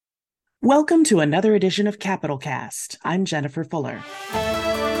Welcome to another edition of Capital Cast. I'm Jennifer Fuller.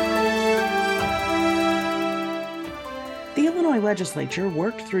 The Illinois legislature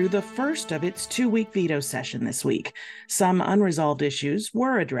worked through the first of its two-week veto session this week. Some unresolved issues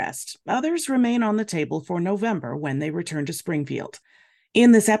were addressed. Others remain on the table for November when they return to Springfield.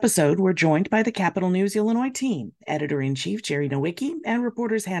 In this episode, we're joined by the Capital News Illinois team, Editor-in-Chief Jerry Nowicki, and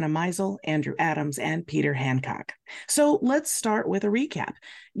reporters Hannah Meisel, Andrew Adams, and Peter Hancock. So let's start with a recap.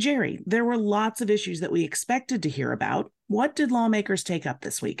 Jerry, there were lots of issues that we expected to hear about. What did lawmakers take up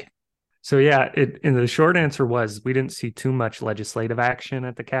this week? And the short answer was we didn't see too much legislative action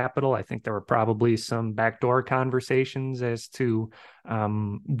at the Capitol. I think there were probably some backdoor conversations as to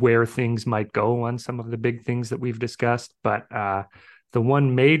where things might go on some of the big things that we've discussed. But the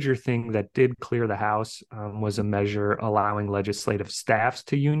one major thing that did clear the House was a measure allowing legislative staffs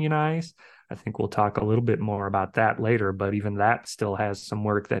to unionize. I think we'll talk a little bit more about that later, but even that still has some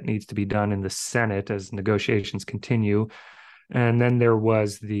work that needs to be done in the Senate as negotiations continue. And then there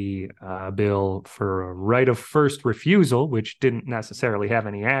was the bill for a right of first refusal, which didn't necessarily have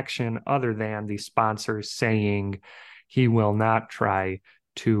any action other than the sponsor saying he will not try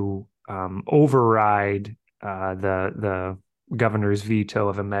to override the governor's veto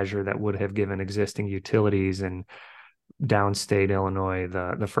of a measure that would have given existing utilities in downstate Illinois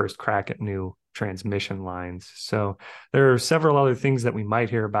the first crack at new transmission lines. So there are several other things that we might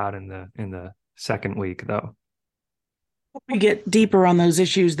hear about in the second week, though. We get deeper on those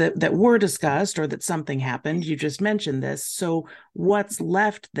issues that were discussed or that something happened. You just mentioned this. So what's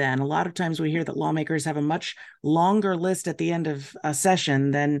left then? A lot of times we hear that lawmakers have a much longer list at the end of a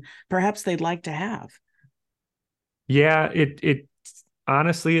session than perhaps they'd like to have. Yeah, it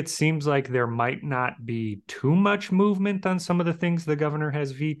honestly, it seems like there might not be too much movement on some of the things the governor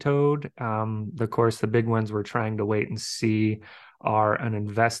has vetoed. Of course, the big ones we're trying to wait and see are an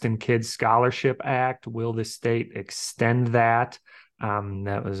Invest in Kids Scholarship Act. Will the state extend that?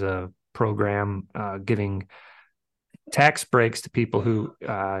 That was a program giving tax breaks to people who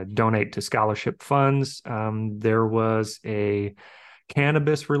donate to scholarship funds. There was a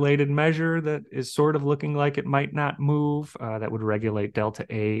cannabis-related measure that is sort of looking like it might not move, that would regulate Delta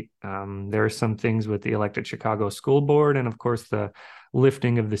 8. There are some things with the elected Chicago School Board, and of course the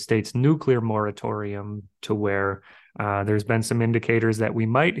lifting of the state's nuclear moratorium to where there's been some indicators that we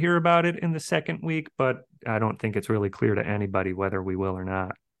might hear about it in the second week, but I don't think it's really clear to anybody whether we will or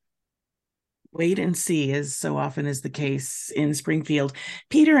not. Wait and see, as so often is the case in Springfield.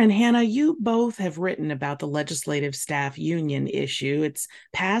 Peter and Hannah, you both have written about the legislative staff union issue. It's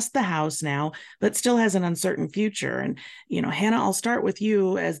passed the House now, but still has an uncertain future. And, Hannah, I'll start with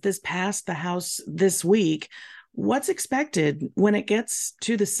you. As this passed the House this week, what's expected when it gets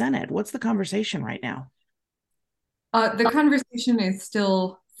to the Senate? What's the conversation right now? The conversation is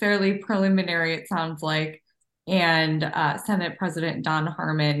still fairly preliminary, it sounds like. And Senate President Don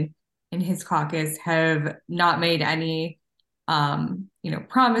Harmon and his caucus have not made any,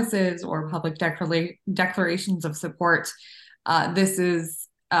 promises or public declarations of support. This is,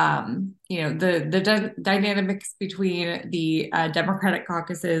 the dynamics between the Democratic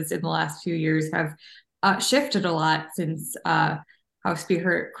caucuses in the last few years have shifted a lot since House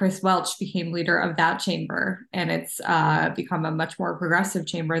Speaker Chris Welch became leader of that chamber, and it's become a much more progressive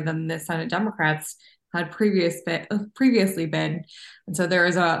chamber than the Senate Democrats had previously been. And so there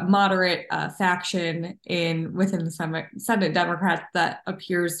is a moderate faction within the Senate Democrats that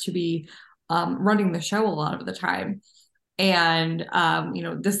appears to be running the show a lot of the time. And,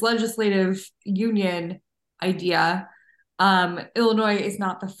 this legislative union idea, Illinois is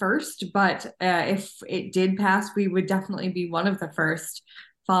not the first, but if it did pass, we would definitely be one of the first,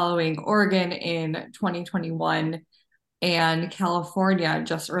 following Oregon in 2021 and California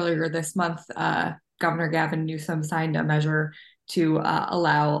just earlier this month. Governor Gavin Newsom signed a measure to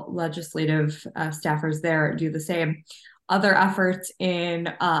allow legislative staffers there do the same. Other efforts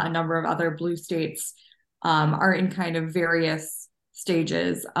in a number of other blue states are in kind of various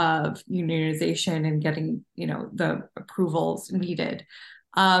stages of unionization and getting, the approvals needed.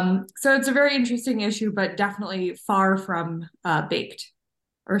 So it's a very interesting issue, but definitely far from baked,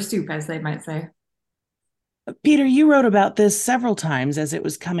 or soup, as they might say. Peter, you wrote about this several times as it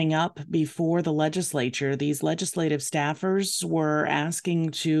was coming up before the legislature. These legislative staffers were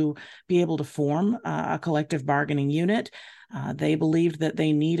asking to be able to form a collective bargaining unit. They believed that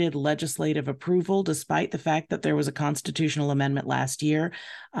they needed legislative approval, despite the fact that there was a constitutional amendment last year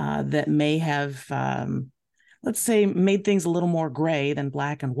that may have let's say, made things a little more gray than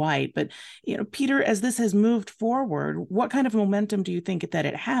black and white. But, Peter, as this has moved forward, what kind of momentum do you think that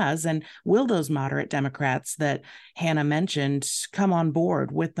it has? And will those moderate Democrats that Hannah mentioned come on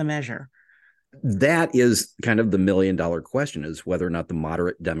board with the measure? That is kind of the $1 million question, is whether or not the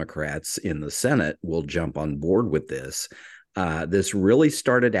moderate Democrats in the Senate will jump on board with this. This really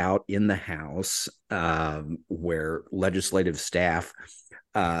started out in the House, where legislative staff,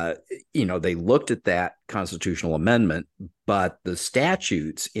 they looked at that constitutional amendment, but the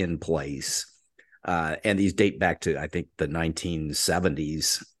statutes in place, and these date back to, I think, the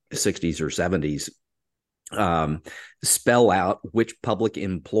 1970s, 60s or 70s, spell out which public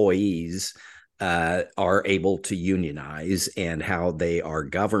employees are able to unionize and how they are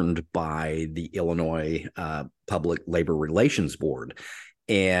governed by the Illinois Public Labor Relations Board.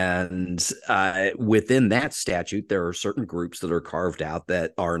 And within that statute, there are certain groups that are carved out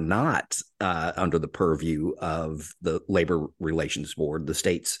that are not under the purview of the Labor Relations Board, the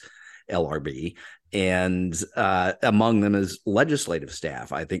state's LRB. And among them is legislative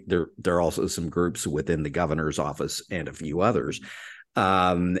staff. I think there are also some groups within the governor's office and a few others.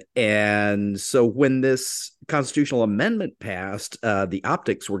 And so when this constitutional amendment passed, the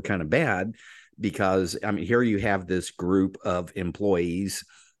optics were kind of bad, because, here you have this group of employees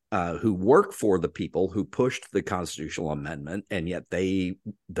who work for the people who pushed the constitutional amendment, and yet they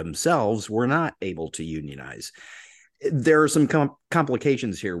themselves were not able to unionize. There are some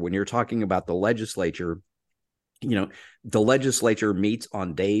complications here when you're talking about the legislature. The legislature meets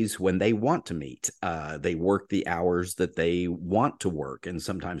on days when they want to meet. They work the hours that they want to work, and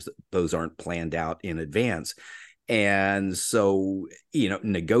sometimes those aren't planned out in advance. And so,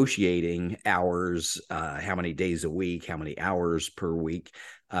 negotiating hours, how many days a week, how many hours per week,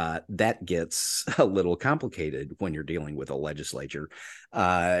 that gets a little complicated when you're dealing with a legislature.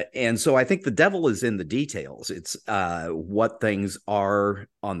 And so I think the devil is in the details. It's what things are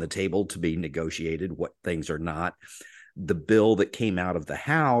on the table to be negotiated, what things are not. The bill that came out of the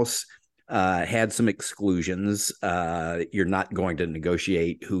House had some exclusions. You're not going to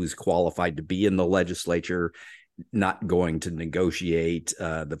negotiate who's qualified to be in the legislature, not going to negotiate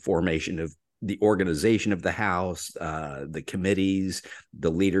the formation of the organization of the House, the committees,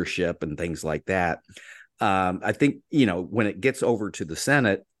 the leadership, and things like that. I think, when it gets over to the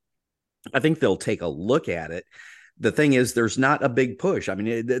Senate, I think they'll take a look at it. The thing is, there's not a big push.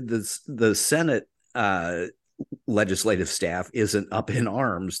 The Senate legislative staff isn't up in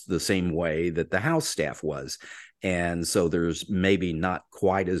arms the same way that the House staff was. And so there's maybe not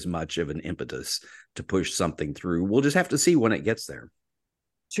quite as much of an impetus to push something through. We'll just have to see when it gets there.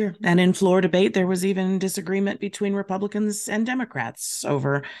 Sure. And in floor debate, there was even disagreement between Republicans and Democrats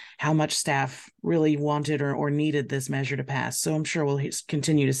over how much staff really wanted or needed this measure to pass. So I'm sure we'll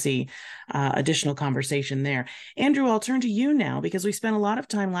continue to see additional conversation there. Andrew, I'll turn to you now, because we spent a lot of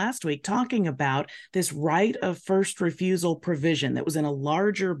time last week talking about this right of first refusal provision that was in a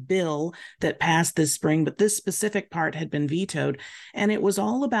larger bill that passed this spring, but this specific part had been vetoed. And it was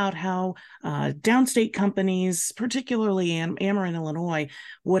all about how downstate companies, particularly Ameren, Illinois,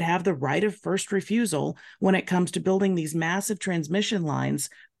 would have the right of first refusal when it comes to building these massive transmission lines,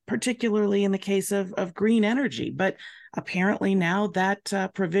 particularly in the case of green energy. But apparently now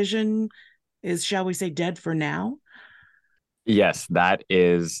that provision is, shall we say, dead for now? Yes, that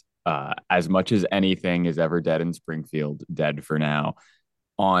is, as much as anything is ever dead in Springfield, dead for now.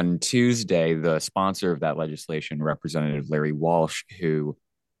 On Tuesday, the sponsor of that legislation, Representative Larry Walsh, who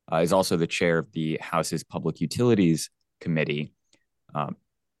is also the chair of the House's Public Utilities Committee,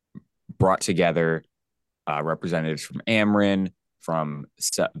 brought together representatives from Ameren, from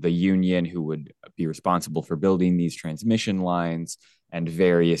the union who would be responsible for building these transmission lines, and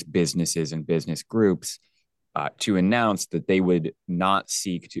various businesses and business groups to announce that they would not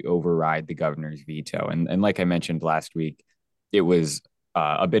seek to override the governor's veto. And like I mentioned last week, it was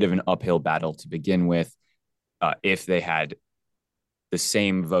a bit of an uphill battle to begin with. If they had the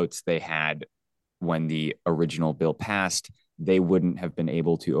same votes they had when the original bill passed, they wouldn't have been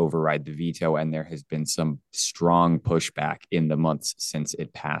able to override the veto. And there has been some strong pushback in the months since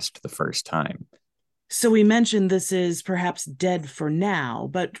it passed the first time. So we mentioned this is perhaps dead for now,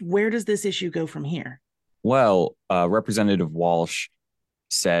 but where does this issue go from here? Well, Representative Walsh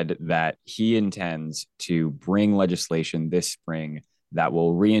said that he intends to bring legislation this spring that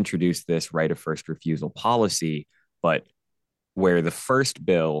will reintroduce this right of first refusal policy, but where the first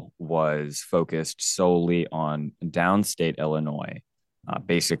bill was focused solely on downstate Illinois,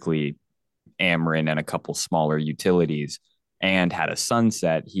 basically Ameren and a couple smaller utilities, and had a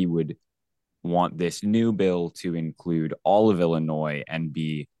sunset, he would want this new bill to include all of Illinois and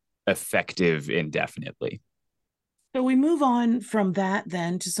be effective indefinitely. So we move on from that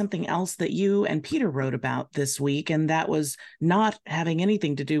then to something else that you and Peter wrote about this week, and that was not having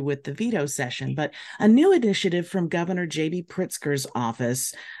anything to do with the veto session, but a new initiative from Governor J.B. Pritzker's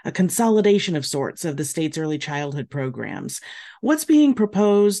office, a consolidation of sorts of the state's early childhood programs. What's being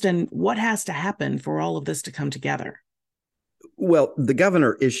proposed and what has to happen for all of this to come together? Well, the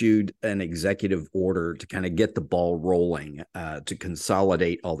governor issued an executive order to kind of get the ball rolling, to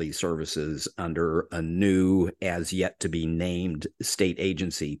consolidate all these services under a new, as yet to be named state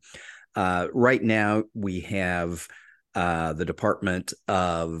agency. Right now, we have the Department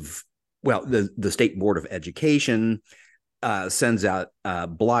of, well, the State Board of Education sends out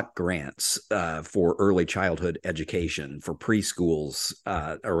block grants for early childhood education for preschools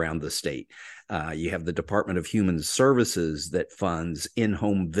around the state. You have the Department of Human Services that funds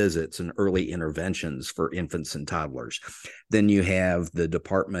in-home visits and early interventions for infants and toddlers. Then you have the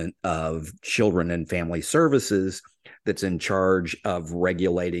Department of Children and Family Services that's in charge of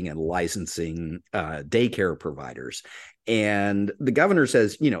regulating and licensing daycare providers. And the governor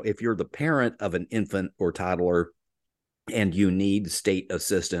says, if you're the parent of an infant or toddler and you need state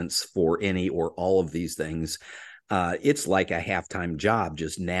assistance for any or all of these things, it's like a half-time job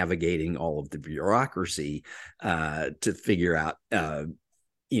just navigating all of the bureaucracy to figure out,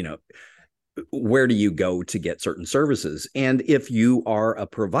 where do you go to get certain services? And if you are a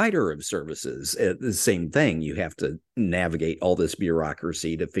provider of services, the same thing. You have to navigate all this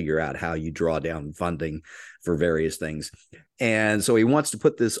bureaucracy to figure out how you draw down funding for various things. And so he wants to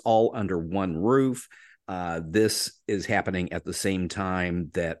put this all under one roof. This is happening at the same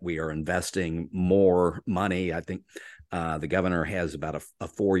time that we are investing more money. I think the governor has about a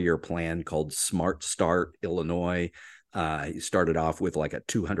 4-year plan called Smart Start Illinois. He started off with like a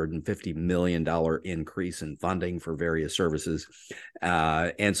 $250 million increase in funding for various services.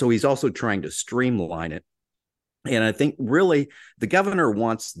 And so he's also trying to streamline it. And I think really the governor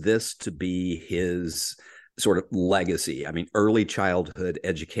wants this to be his sort of legacy. I mean, early childhood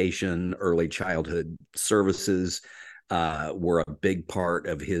education, early childhood services were a big part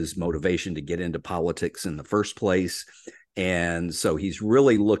of his motivation to get into politics in the first place. And so he's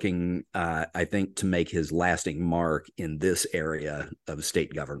really looking, I think, to make his lasting mark in this area of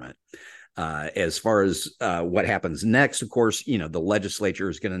state government. As far as what happens next, of course, the legislature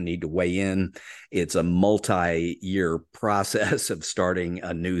is going to need to weigh in. It's a multi-year process of starting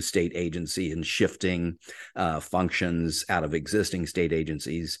a new state agency and shifting functions out of existing state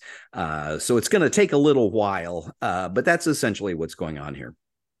agencies. So it's going to take a little while, but that's essentially what's going on here.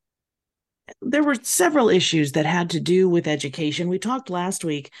 There were several issues that had to do with education. We talked last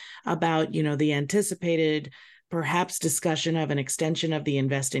week about, the anticipated perhaps discussion of an extension of the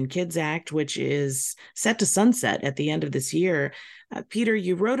Invest in Kids Act, which is set to sunset at the end of this year. Peter,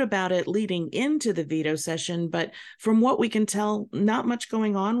 you wrote about it leading into the veto session, but from what we can tell, not much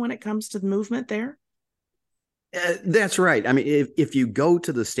going on when it comes to the movement there. That's right. I mean, if you go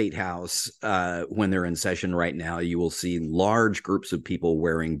to the State House when they're in session right now, you will see large groups of people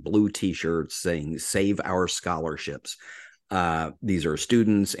wearing blue T-shirts saying, "Save our scholarships." These are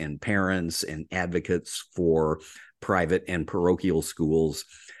students and parents and advocates for private and parochial schools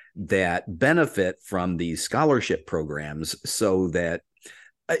that benefit from these scholarship programs so that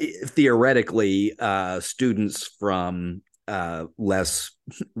theoretically students from less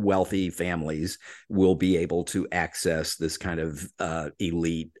wealthy families will be able to access this kind of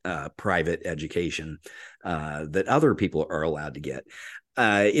elite private education that other people are allowed to get.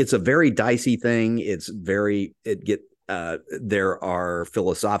 It's a very dicey thing. There are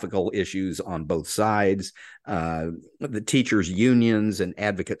philosophical issues on both sides. The teachers' unions and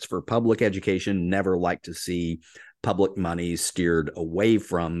advocates for public education never like to see public money steered away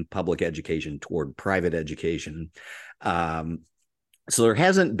from public education toward private education. So there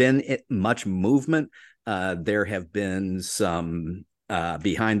hasn't been much movement. There have been some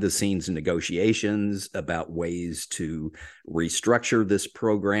behind the scenes negotiations about ways to restructure this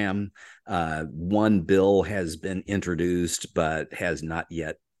program. One bill has been introduced, but has not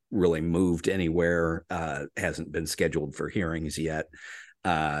yet really moved anywhere, hasn't been scheduled for hearings yet.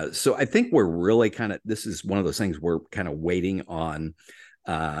 So I think we're really this is one of those things we're kind of waiting on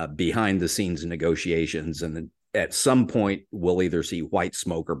behind the scenes negotiations. And then at some point, we'll either see white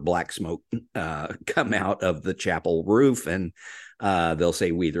smoke or black smoke come out of the chapel roof, and they'll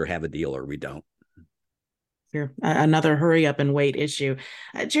say we either have a deal or we don't. Here, another hurry up and wait issue.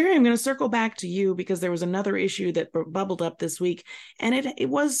 Jerry, I'm going to circle back to you because there was another issue that bubbled up this week, and it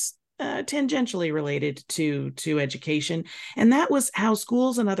was tangentially related to education, and that was how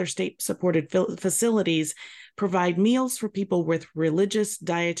schools and other state-supported facilities provide meals for people with religious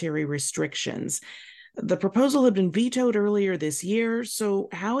dietary restrictions. The proposal had been vetoed earlier this year. So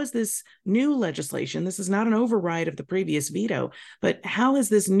how is this new legislation? This is not an override of the previous veto, but how has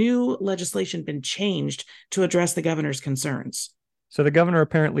this new legislation been changed to address the governor's concerns? So the governor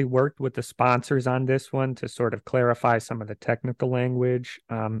apparently worked with the sponsors on this one to sort of clarify some of the technical language.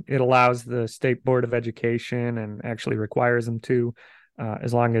 It allows the State Board of Education, and actually requires them to,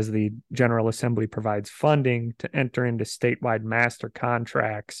 as long as the General Assembly provides funding, to enter into statewide master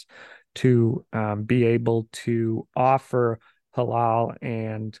contracts to be able to offer halal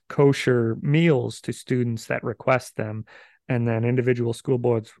and kosher meals to students that request them. And then individual school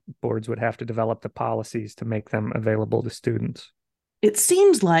boards would have to develop the policies to make them available to students. It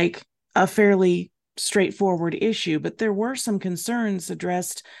seems like a fairly straightforward issue, but there were some concerns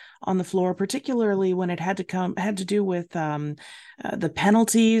addressed on the floor, particularly when it had to do with the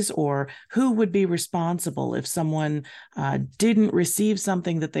penalties, or who would be responsible if someone didn't receive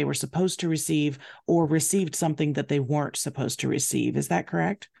something that they were supposed to receive, or received something that they weren't supposed to receive. Is that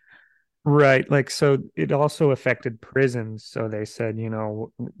correct? Right. Like, so it also affected prisons. So they said, you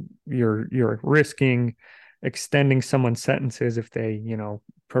know, you're risking extending someone's sentences if they, you know,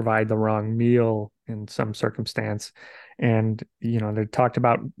 provide the wrong meal in some circumstance. And, you know, they talked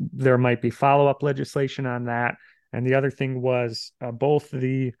about there might be follow-up legislation on that. And the other thing was both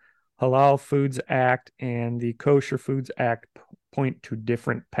the Halal Foods Act and the Kosher Foods Act point to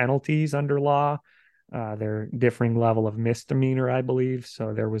different penalties under law. They're differing level of misdemeanor, I believe.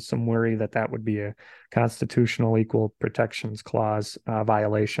 So there was some worry that that would be a constitutional equal protections clause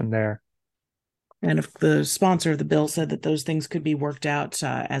violation there. And if the sponsor of the bill said that those things could be worked out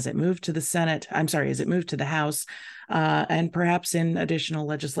as it moved to the Senate, as it moved to the House, and perhaps in additional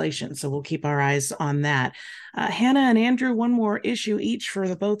legislation. So we'll keep our eyes on that. Hannah and Andrew, one more issue each for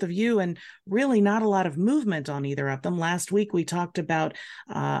the both of you, and really not a lot of movement on either of them. Last week, we talked about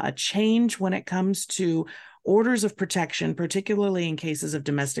a change when it comes to orders of protection, particularly in cases of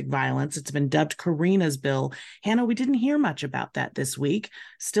domestic violence. It's been dubbed Karina's bill. Hannah, we didn't hear much about that this week.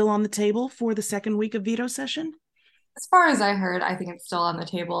 Still on the table for the second week of veto session? As far as I heard, I think it's still on the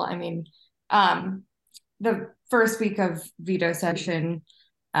table. I mean, the first week of veto session,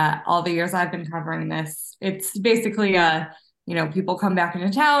 all the years I've been covering this, it's basically people come back into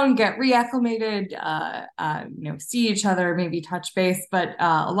town, get reacclimated, see each other, maybe touch base, but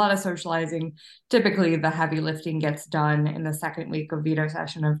a lot of socializing. Typically, the heavy lifting gets done in the second week of veto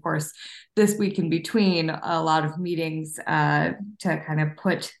session. Of course, this week in between, a lot of meetings to kind of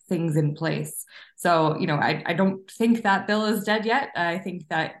put things in place. So, I don't think that bill is dead yet. I think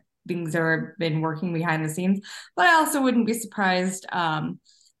that things are been working behind the scenes, but I also wouldn't be surprised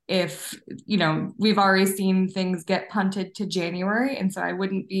if, we've already seen things get punted to January. And so I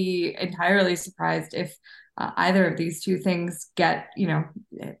wouldn't be entirely surprised if either of these two things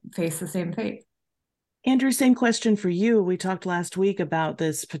face the same fate. Andrew, same question for you. We talked last week about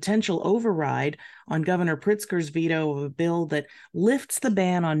this potential override on Governor Pritzker's veto of a bill that lifts the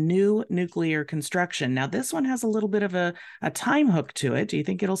ban on new nuclear construction. Now, this one has a little bit of a time hook to it. Do you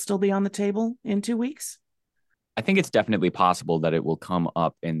think it'll still be on the table in 2 weeks? I think it's definitely possible that it will come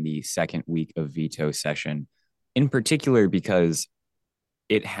up in the second week of veto session, in particular because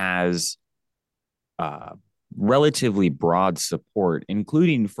it has relatively broad support,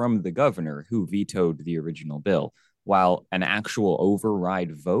 including from the governor who vetoed the original bill. While an actual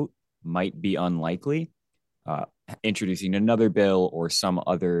override vote might be unlikely, introducing another bill or some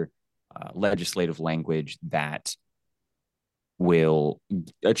other legislative language that will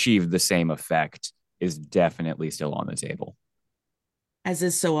achieve the same effect is definitely still on the table. As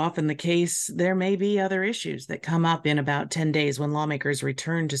is so often the case, there may be other issues that come up in about 10 days when lawmakers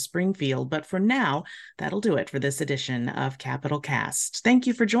return to Springfield. But for now, that'll do it for this edition of Capitol Cast. Thank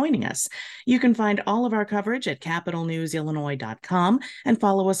you for joining us. You can find all of our coverage at capitalnewsillinois.com and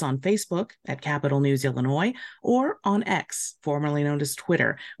follow us on Facebook at Capitol News Illinois, or on X, formerly known as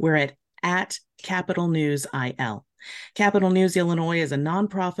Twitter. We're at Capitol News IL. Capitol News Illinois is a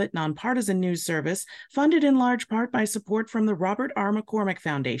nonprofit, nonpartisan news service funded in large part by support from the Robert R. McCormick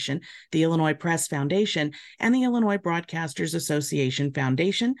Foundation, the Illinois Press Foundation, and the Illinois Broadcasters Association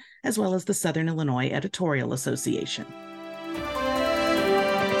Foundation, as well as the Southern Illinois Editorial Association.